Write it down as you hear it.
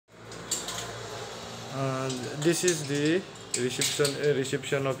Uh, this is the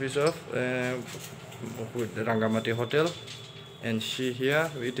reception office of with the Rangamati Hotel, and see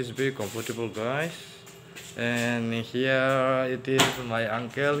here it is very comfortable, guys. And here it is my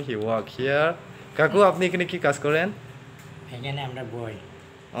uncle. He work here. কাকু আপনি এখানে কি কাজ করেন? এখানে আমরা বই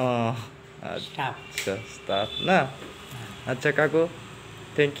staff staff না আচ্ছা কাকু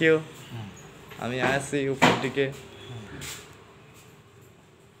থ্যাংক ইউ আমি আসছি উপর দিকে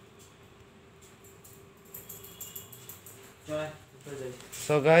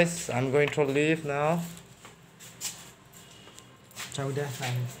So guys, I'm going to leave now. Chowda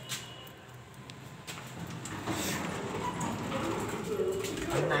fine.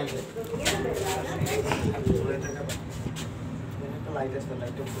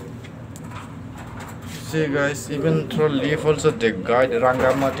 See guys, even to leave also the guide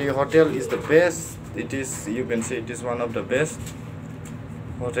Rangamati Hotel is the best. It is, you can see it is one of the best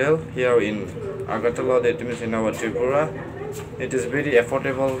hotel here in Agartala, that means in our Tripura. It is very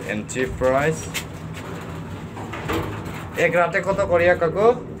affordable and cheap price. এক রাতে কত করিয়া কাকু?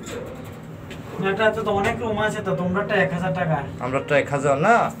 এটা তো অনেক room আছে তো তোমরাটা 1000 টাকা। আমরাটা 1000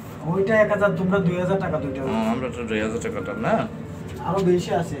 না? ওইটা 1000 তোমরা 2000 টাকা দুইটা। আমরাটা 2000 টাকাটা না? আরো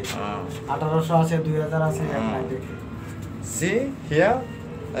বেশি আছে। 1800 আছে 2000 আছে এক নাইটে। See here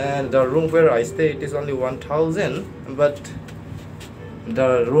and the room where I stay it is only 1000 but the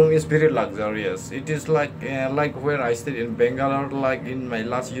room is very luxurious. It is like where I stayed in Bangalore, like in my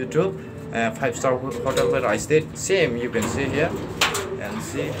last YouTube 5-star hotel where I stayed. Same you can see here and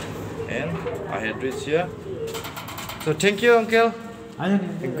see, and I had reached here. So thank you, uncle.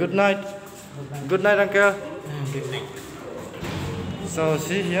 Good night. Good night, uncle. Good night. So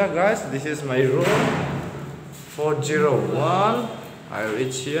see here, guys. This is my room 401. I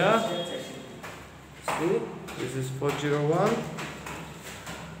reach here. See, this is 401.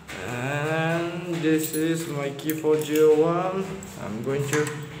 And this is my key 401. I'm going to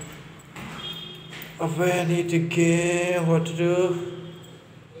open it again. What to do?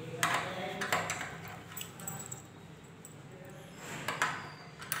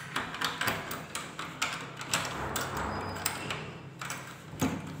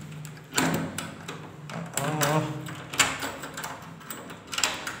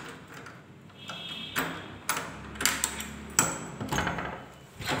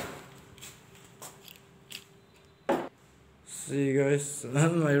 See guys,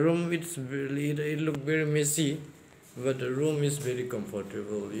 my room it look very messy, but the room is very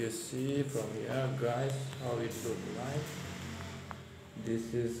comfortable. You see from here, guys, how it look like. This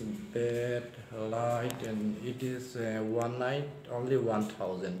is bed, light, and it is one night only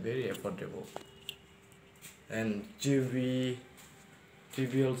 1000. Very affordable. And TV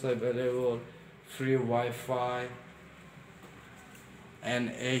also available, free Wi-Fi. And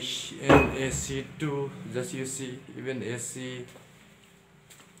AC too, just you see, even AC.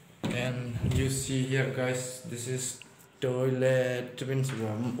 And you see here, guys, this is toilet, means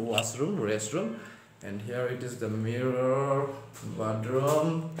washroom, restroom, and here it is the mirror, bathroom,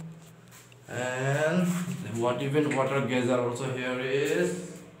 and even water geyser also here is.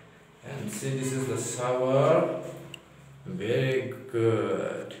 And see, this is the shower. Very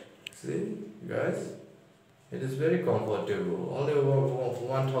good. See guys, it is very comfortable. Only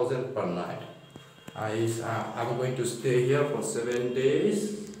 1000 per night. I'm going to stay here for 7 days.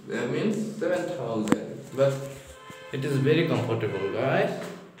 That means 7000. But it is very comfortable, guys.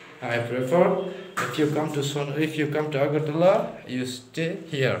 I prefer if you come to Agartala, you stay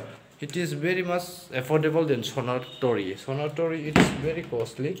here. It is very much affordable than Sonatori. Sonatori it is very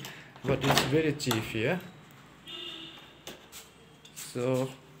costly, but it's very cheap here. So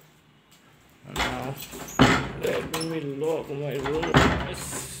now let me lock my room.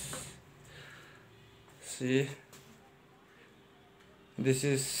 See, this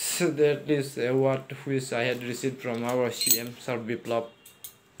is what which I had received from our C.M Tribal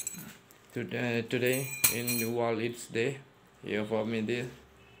today in the World AIDS Day. Here for me this,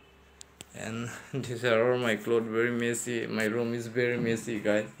 and these are all my clothes. Very messy. My room is very messy,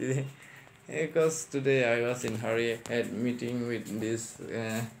 guys. Because today I was in hurry. I had meeting with this.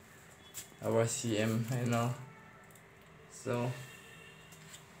 Our CM, you know. So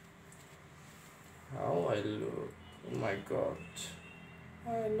how I look? Oh my God,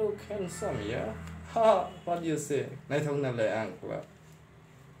 I look handsome, yeah. Ha! What do you say? Nai thong na le ang kla.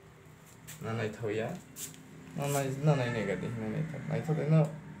 Na nai thong ya. Na nai negative. Nai thong no.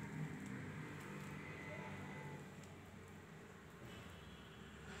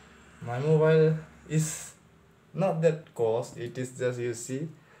 My mobile is not that cost. It is just, you see,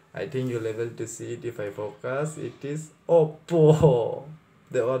 I think you'll able to see it if I focus. It is Oppo.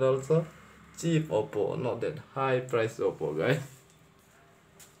 The one also cheap Oppo, not that high price Oppo, guys.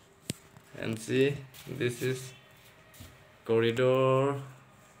 And see, this is corridor,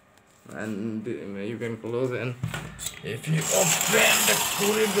 and you can close, and if you open the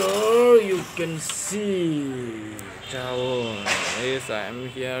corridor you can see tower. Yes, I am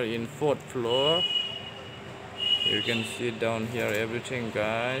here in 4th floor. You can see down here everything,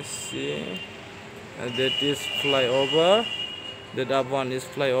 guys. See, that is flyover, that up one is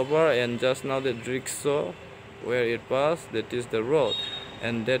flyover, and just now the rickshaw where it passed, that is the road,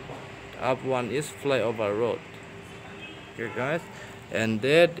 and that up one is flyover road. Okay, guys, and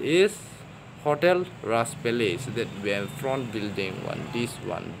that is Hotel Ras Palace. That we have front building one, this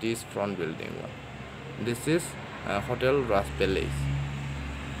front building one. This is Hotel Ras Palace.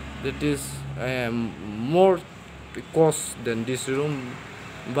 That is more cost than this room,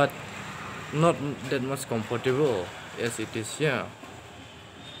 but not that much comfortable as it is here.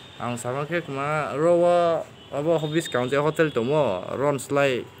 Ang sama ke kuma rawa abo hobbies kaunje hotel tomo ron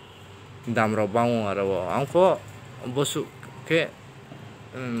slai dam ro bang rawa ang ko bosu ke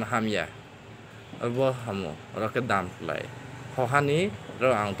hamya abo hamo ro ke dam slai hohani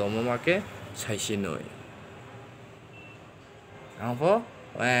ro ang tomo ma ke saisinoi ang ko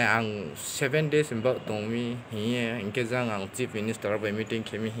ang 7 days about tongmi hiye inke jang ang chief minister by meeting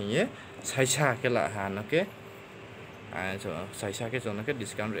kemi hiye saisa ke la han ke so saisa ke jona ke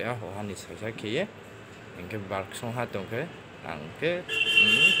discount rea ho han saisa ke inke bark song ha tong ke ang ke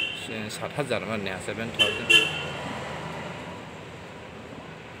 7,000 man ne 7,000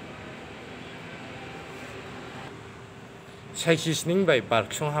 saisisning by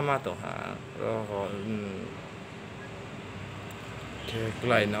bark song ha ma to ha ro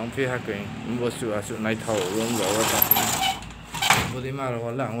lại nó phía hạ cái mua sữa này thầu luôn rồi đó bữa đi mà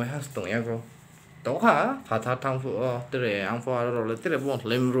rồi là người hát tổng nhau cô tốt hả thà thằng phụ từ anh phụ rồi là từ bọn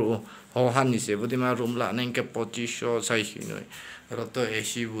làm rượu họ han như thế bữa đi mà room lại nên cái position sai gì rồi tôi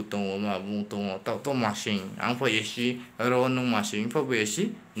AC vụ tông mà vụ tông tạo tôi machine anh phụ AC rồi nung machine phụ AC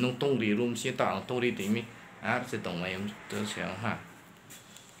nung tông đi room sẽ tạo tông đi tìm mi sẽ tông mày em tôi sẽ ha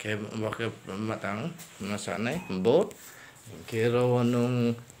cái mà tăng mà sáng này bốt kero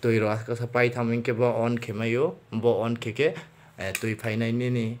nung tui ras ka sapai thamin ke bo on khemayo bo on kheke tui phainai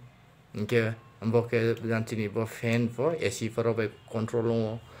ni inke bo ke janchini bo fan for AC for by control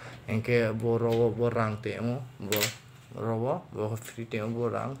lo inke bo ro bo rang te mo bo ro bo free te bo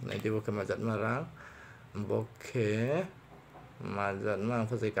rang nai de bo ke majat ma rang bo ke majat ma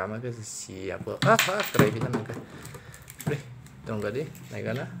fa sai kama ke si ya bo trai bi tan ke tong ga di nai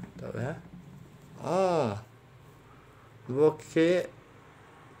ga na to ha oh Oke,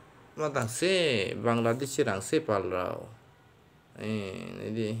 matang se Bangladesh rang se palrao.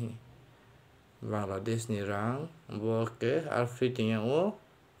 Ini Bangladesh ni rang, oke, everything yang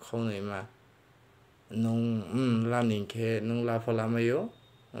kau ni ma, nung la ning ke nung la phala mayo,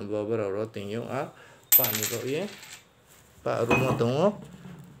 berapa tinggal pak ni kau ye, pak rumah tunggu,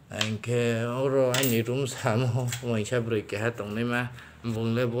 angke orang ini room sama, macam break ke hatong ni ma.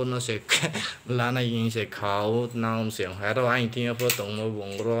 Vùng lên bốn nó sẽ lá này nhìn sẽ khảo nào xem hay đâu anh thì nó tổng một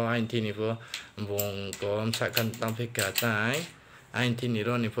vùng rồi anh thì nó vùng có sạc khăn tăng phải cả trái anh thì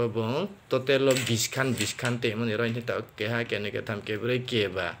nó nó vùng total lo biskan tệ mà nó anh thì tạo cái hai cái này cái tham cái bữa kia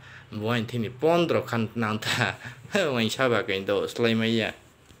bà vùng anh thì nó 15 khăn nào ta anh sao bà cái đồ slay mấy ya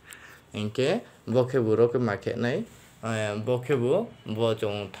anh cái bộ cái bữa cái market này bộ cái bữa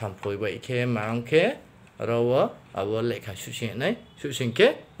trong tham phơi vậy cái mà ông cái rồi abo lekha susin này susin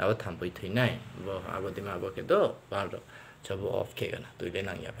ke abo thampai thei nai bo abo dima abo ke do ba ro chabo off ke na tu le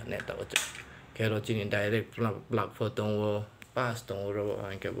nang ya ba net ta ke ro chin direct plug photo wo pass tong ro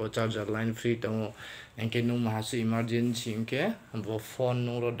anke bo charger line free tong anke nu ma su emergency ke bo phone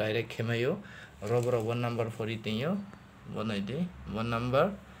nu ro direct khemayo ro one number for it yo bo nai de one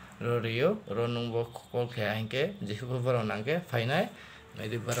number ro rio ro nu bo call ke anke je ko baro nang ke final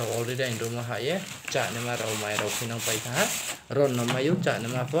Maybe bara already in rumah ya, cak nama ramai rau pinang pai tha, ron nama yuk cak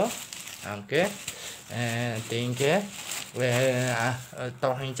nama apa, angke, tingke,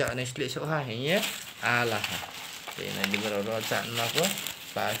 tau hang cak ni selit so ha ya, alah, tina di bara rau cak nama apa,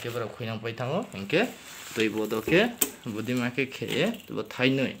 pakai bara pinang pai tha angke, tu ibu tu ke, budi makai ke ya, tu buat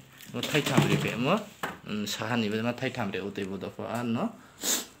thai noi, buat thai tham re pe mo, sahan ni buat thai tham re tu ibu tu apa no.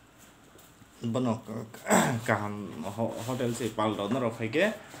 Bano kaham hotel se pal do na ro khai ke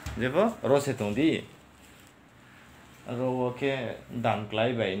jebo ro se tong di ro ke dang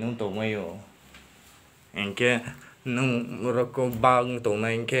klai bai nung to mai yo enke nung ro ko bang to na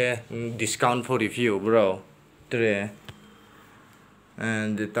enke discount for review bro tre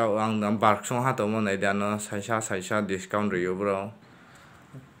and the tao ang dam bark song ha to mo nai da no sai sha discount re yo bro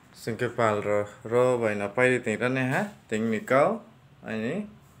C.M Tribal ro by na pai ting ra ne ha ting ni kau ai ni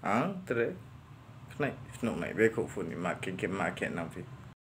ang tre knai snu nai be khu fu ni ma ke na vi